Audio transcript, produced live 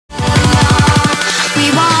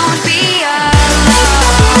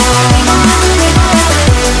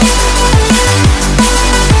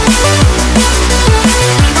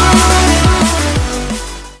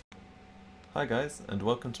guys, and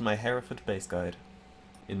welcome to my Hereford base guide.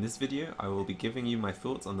 In this video I will be giving you my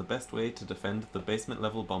thoughts on the best way to defend the basement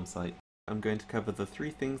level bomb site. I'm going to cover the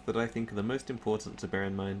three things that I think are the most important to bear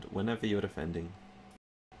in mind whenever you're defending.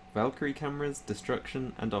 Valkyrie cameras,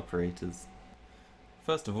 destruction, and operators.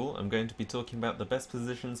 First of all, I'm going to be talking about the best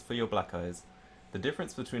positions for your black eyes. The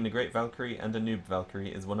difference between a great Valkyrie and a noob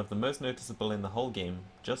Valkyrie is one of the most noticeable in the whole game,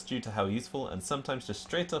 just due to how useful and sometimes just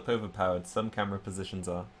straight up overpowered some camera positions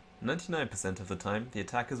are. 99% of the time, the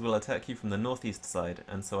attackers will attack you from the northeast side,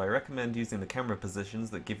 and so I recommend using the camera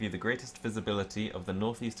positions that give you the greatest visibility of the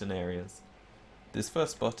northeastern areas. This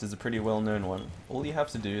first spot is a pretty well known one. All you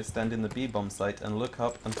have to do is stand in the B bomb site and look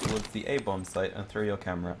up and towards the A bomb site and throw your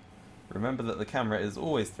camera. Remember that the camera is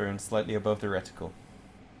always thrown slightly above the reticle.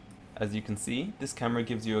 As you can see, this camera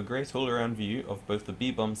gives you a great all-around view of both the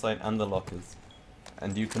B bomb site and the lockers.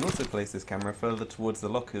 And you can also place this camera further towards the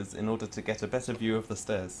lockers in order to get a better view of the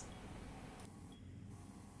stairs.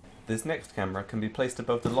 This next camera can be placed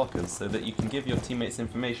above the lockers so that you can give your teammates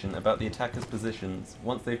information about the attackers' positions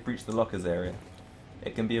once they've breached the lockers area.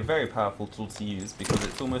 It can be a very powerful tool to use because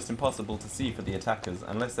it's almost impossible to see for the attackers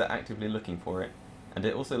unless they're actively looking for it, and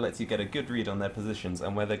it also lets you get a good read on their positions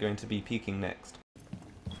and where they're going to be peeking next.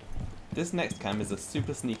 This next cam is a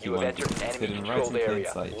super sneaky one because it's hidden right in plain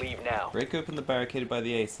sight. Break open the barricade by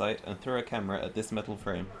the A site and throw a camera at this metal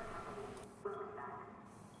frame.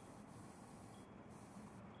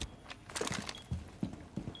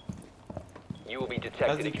 You will be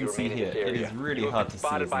detected. As you can see here, it is really hard to see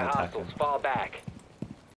as an attacker. Fall back.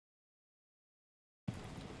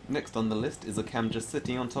 Next on the list is a cam just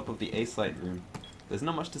sitting on top of the A site room. There's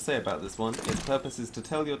not much to say about this one. Its purpose is to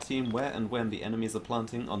tell your team where and when the enemies are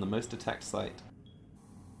planting on the most attacked site.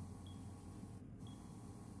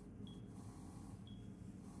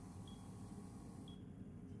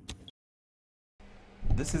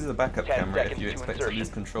 This is a backup camera if you expect to lose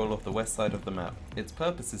control of the west side of the map. Its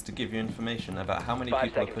purpose is to give you information about how many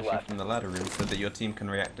people are pushing from the ladder room so that your team can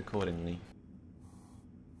react accordingly.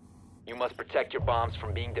 You must protect your bombs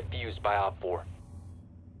from being defused by Op 4.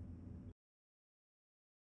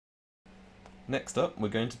 Next up, we're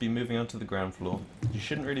going to be moving on to the ground floor. You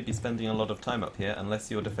shouldn't really be spending a lot of time up here unless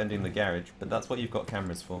you're defending the garage, but that's what you've got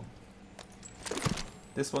cameras for.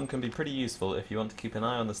 This one can be pretty useful if you want to keep an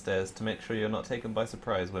eye on the stairs to make sure you're not taken by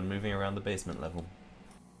surprise when moving around the basement level.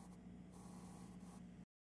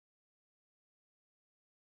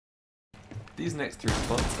 These next three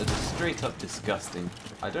spots are just straight up disgusting.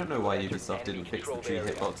 I don't know why Ubisoft didn't fix the tree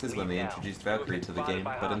hitboxes when they introduced Valkyrie to the game,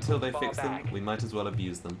 but until they fix them, we might as well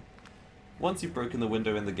abuse them. Once you've broken the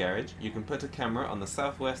window in the garage, you can put a camera on the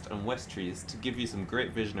southwest and west trees to give you some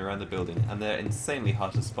great vision around the building, and they're insanely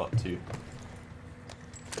hard to spot too.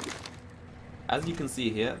 As you can see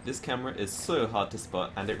here, this camera is so hard to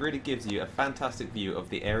spot and it really gives you a fantastic view of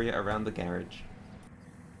the area around the garage.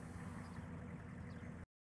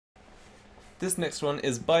 This next one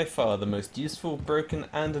is by far the most useful, broken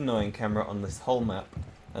and annoying camera on this whole map.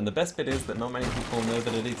 And the best bit is that not many people know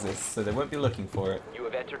that it exists, so they won't be looking for it.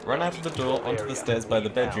 Run out of the door onto the stairs by the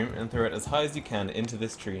bedroom and throw it as high as you can into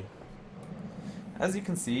this tree. As you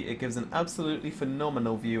can see, it gives an absolutely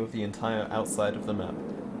phenomenal view of the entire outside of the map.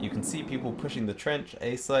 You can see people pushing the trench,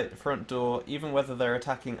 A site, front door, even whether they're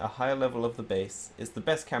attacking a higher level of the base. It's the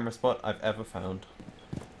best camera spot I've ever found.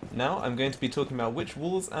 Now I'm going to be talking about which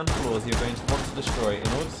walls and floors you're going to want to destroy in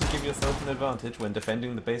order to give yourself an advantage when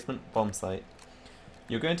defending the basement bomb site.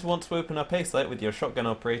 You're going to want to open up A site with your shotgun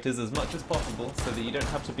operators as much as possible so that you don't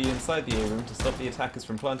have to be inside the A room to stop the attackers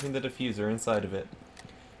from planting the diffuser inside of it.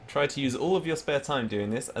 Try to use all of your spare time doing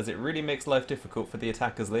this, as it really makes life difficult for the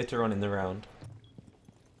attackers later on in the round.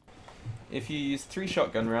 If you use 3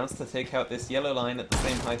 shotgun rounds to take out this yellow line at the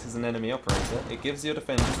same height as an enemy operator, it gives your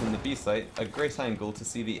defenders in the B site a great angle to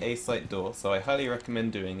see the A site door, so I highly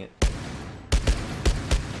recommend doing it.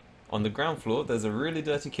 On the ground floor, there's a really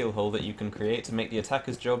dirty kill hole that you can create to make the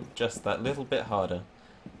attacker's job just that little bit harder.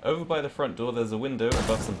 Over by the front door there's a window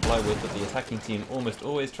above some plywood that the attacking team almost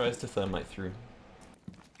always tries to thermite through.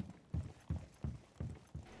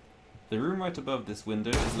 The room right above this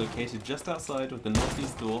window is located just outside of the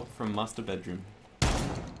northeast door from master bedroom.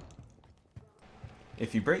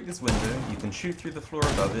 If you break this window, you can shoot through the floor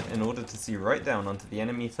above it in order to see right down onto the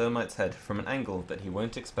enemy thermite's head from an angle that he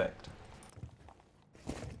won't expect.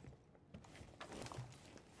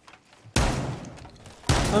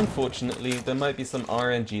 Unfortunately, there might be some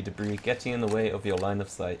RNG debris getting in the way of your line of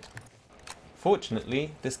sight.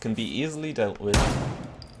 Fortunately, this can be easily dealt with.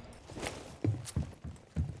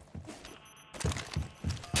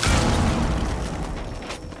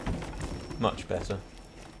 Much better.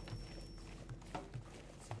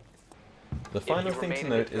 The final thing to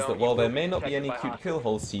note is that while there may not be any cute kill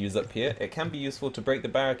holes to use up here, it can be useful to break the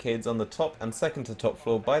barricades on the top and second to top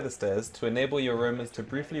floor by the stairs to enable your roamers to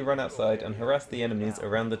briefly run outside and harass the enemies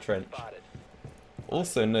around the trench.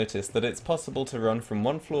 Also notice that it's possible to run from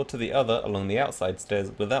one floor to the other along the outside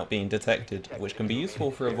stairs without being detected, which can be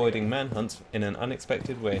useful for avoiding manhunts in an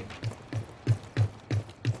unexpected way.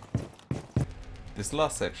 This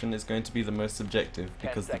last section is going to be the most subjective,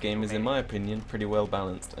 because the game is in my opinion pretty well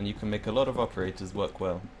balanced and you can make a lot of operators work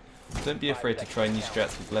well. Don't be afraid to try new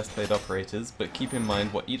strats with less played operators, but keep in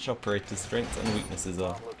mind what each operator's strengths and weaknesses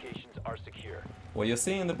are. What you're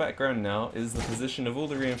seeing in the background now is the position of all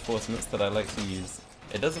the reinforcements that I like to use.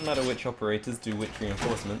 It doesn't matter which operators do which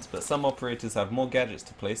reinforcements, but some operators have more gadgets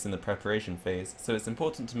to place in the preparation phase, so it's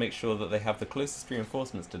important to make sure that they have the closest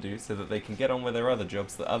reinforcements to do so that they can get on with their other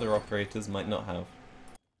jobs that other operators might not have.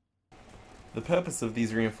 The purpose of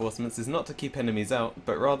these reinforcements is not to keep enemies out,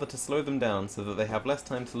 but rather to slow them down so that they have less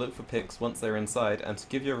time to look for picks once they're inside and to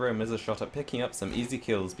give your roamers a shot at picking up some easy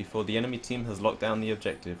kills before the enemy team has locked down the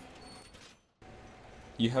objective.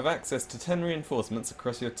 You have access to 10 reinforcements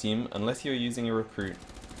across your team unless you're using a recruit,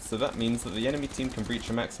 so that means that the enemy team can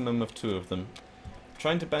breach a maximum of 2 of them.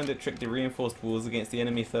 Trying to bandit trick the reinforced walls against the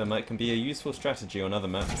enemy thermite can be a useful strategy on other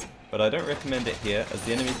maps, but I don't recommend it here as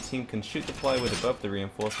the enemy team can shoot the plywood above the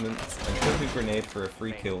reinforcements and cook a grenade for a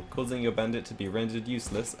free kill, causing your bandit to be rendered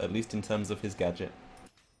useless, at least in terms of his gadget.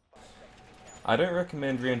 I don't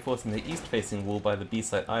recommend reinforcing the east-facing wall by the B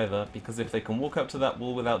site either, because if they can walk up to that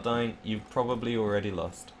wall without dying, you've probably already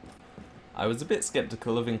lost. I was a bit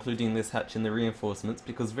skeptical of including this hatch in the reinforcements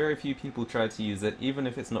because very few people try to use it even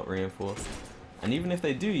if it's not reinforced. And even if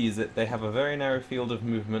they do use it, they have a very narrow field of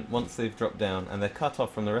movement once they've dropped down, and they're cut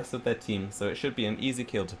off from the rest of their team, so it should be an easy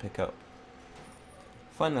kill to pick up.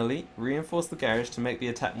 Finally, reinforce the garage to make the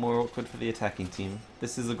attack more awkward for the attacking team.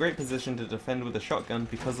 This is a great position to defend with a shotgun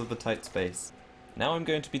because of the tight space. Now I'm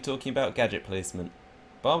going to be talking about gadget placement.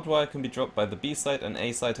 Barbed wire can be dropped by the B site and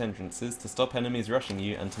A site entrances to stop enemies rushing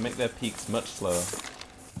you and to make their peaks much slower.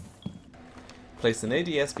 Place an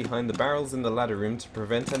ADS behind the barrels in the ladder room to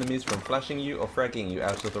prevent enemies from flashing you or fragging you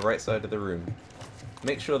out of the right side of the room.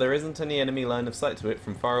 Make sure there isn't any enemy line of sight to it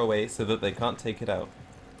from far away so that they can't take it out.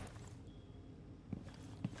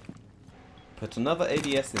 Put another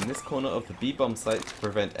ADS in this corner of the B bomb site to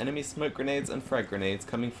prevent enemy smoke grenades and frag grenades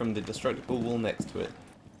coming from the destructible wall next to it.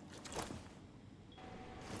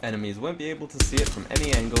 Enemies won't be able to see it from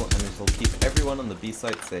any angle and it will keep everyone on the B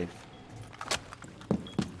site safe.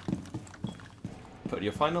 Put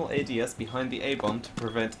your final ADS behind the A bomb to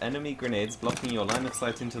prevent enemy grenades blocking your line of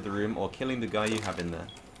sight into the room or killing the guy you have in there.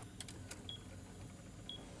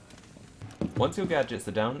 Once your gadgets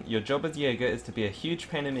are down, your job as Jaeger is to be a huge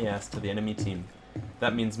pain in the ass to the enemy team.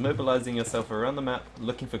 That means mobilizing yourself around the map,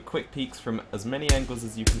 looking for quick peeks from as many angles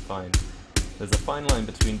as you can find. There's a fine line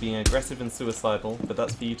between being aggressive and suicidal, but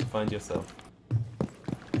that's for you to find yourself.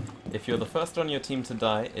 If you're the first on your team to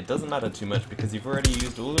die, it doesn't matter too much because you've already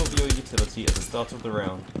used all of your utility at the start of the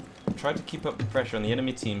round. Try to keep up the pressure on the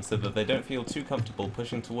enemy team so that they don't feel too comfortable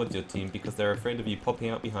pushing towards your team because they're afraid of you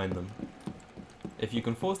popping out behind them. If you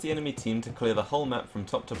can force the enemy team to clear the whole map from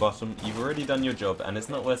top to bottom, you've already done your job and it's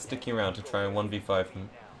not worth sticking around to try and 1v5 them.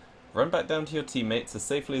 Run back down to your teammates as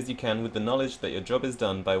safely as you can with the knowledge that your job is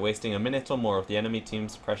done by wasting a minute or more of the enemy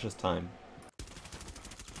team's precious time.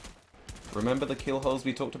 Remember the kill holes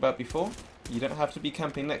we talked about before? You don't have to be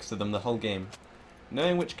camping next to them the whole game.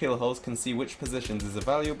 Knowing which kill holes can see which positions is a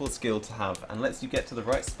valuable skill to have and lets you get to the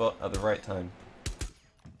right spot at the right time.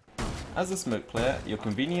 As a smoke player, you're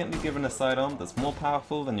conveniently given a sidearm that's more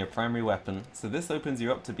powerful than your primary weapon, so this opens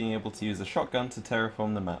you up to being able to use a shotgun to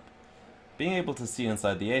terraform the map. Being able to see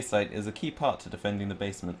inside the A site is a key part to defending the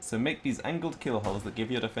basement, so make these angled kill holes that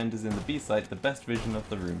give your defenders in the B site the best vision of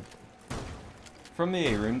the room. From the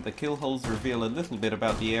A room, the kill holes reveal a little bit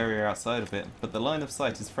about the area outside of it, but the line of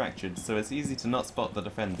sight is fractured, so it's easy to not spot the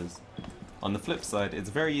defenders. On the flip side, it's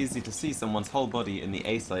very easy to see someone's whole body in the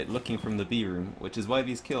A site looking from the B room, which is why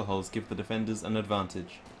these kill holes give the defenders an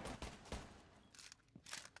advantage.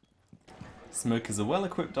 Smoke is a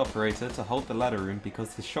well-equipped operator to hold the ladder room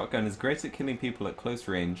because his shotgun is great at killing people at close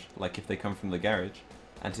range, like if they come from the garage,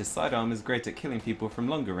 and his sidearm is great at killing people from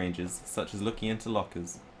longer ranges, such as looking into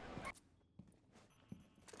lockers.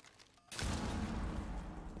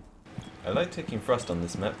 I like taking Frost on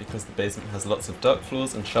this map because the basement has lots of dark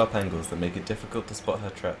floors and sharp angles that make it difficult to spot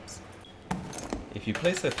her traps. If you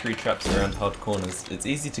place her 3 traps around hard corners, it's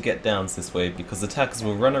easy to get downs this way because attackers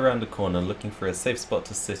will run around a corner looking for a safe spot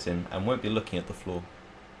to sit in and won't be looking at the floor.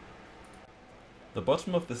 The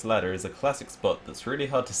bottom of this ladder is a classic spot that's really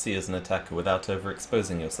hard to see as an attacker without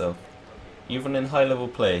overexposing yourself. Even in high level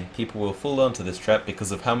play, people will fall onto this trap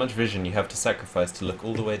because of how much vision you have to sacrifice to look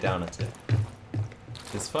all the way down at it.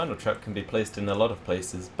 This final trap can be placed in a lot of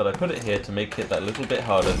places, but I put it here to make it that little bit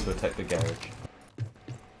harder to attack the garage.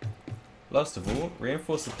 Last of all,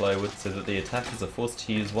 reinforce the plywood so that the attackers are forced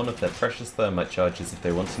to use one of their precious thermite charges if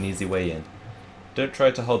they want an easy way in. Don't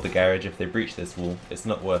try to hold the garage if they breach this wall, it's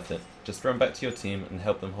not worth it. Just run back to your team and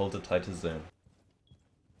help them hold a tighter zone.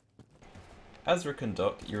 As Rick and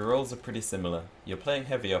Doc, your roles are pretty similar. You're playing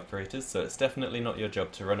heavy operators, so it's definitely not your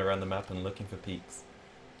job to run around the map and looking for peaks.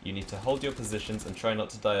 You need to hold your positions and try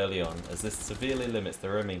not to die early on, as this severely limits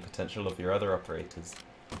the roaming potential of your other operators.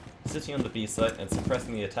 Sitting on the B site and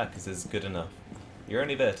suppressing the attackers is good enough. You're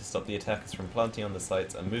only there to stop the attackers from planting on the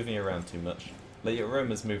sites and moving around too much. Let your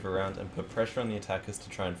roamers move around and put pressure on the attackers to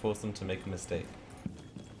try and force them to make a mistake.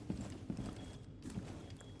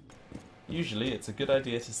 Usually, it's a good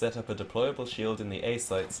idea to set up a deployable shield in the A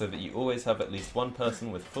site so that you always have at least one person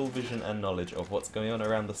with full vision and knowledge of what's going on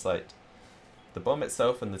around the site. The bomb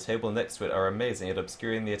itself and the table next to it are amazing at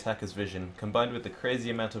obscuring the attacker's vision, combined with the crazy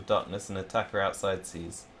amount of darkness an attacker outside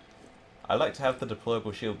sees. I like to have the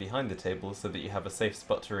deployable shield behind the table so that you have a safe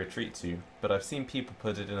spot to retreat to, but I've seen people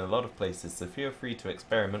put it in a lot of places, so feel free to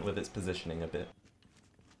experiment with its positioning a bit.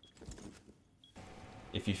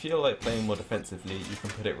 If you feel like playing more defensively, you can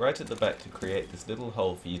put it right at the back to create this little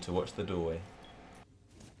hole for you to watch the doorway.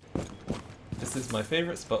 This is my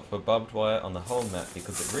favourite spot for barbed wire on the whole map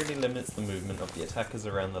because it really limits the movement of the attackers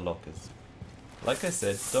around the lockers. Like I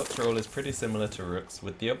said, Doc's role is pretty similar to Rook's,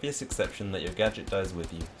 with the obvious exception that your gadget dies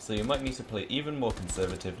with you, so you might need to play even more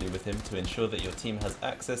conservatively with him to ensure that your team has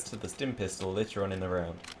access to the stim pistol later on in the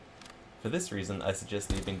round. For this reason, I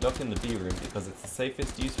suggest leaving Doc in the B room because it's the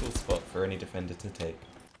safest useful spot for any defender to take.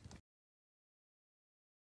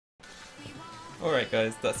 Alright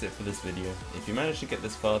guys, that's it for this video. If you managed to get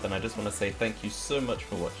this far, then I just want to say thank you so much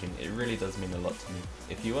for watching, it really does mean a lot to me.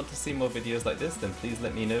 If you want to see more videos like this, then please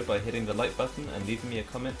let me know by hitting the like button and leaving me a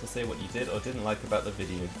comment to say what you did or didn't like about the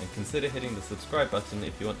video, and consider hitting the subscribe button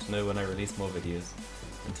if you want to know when I release more videos.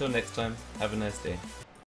 Until next time, have a nice day.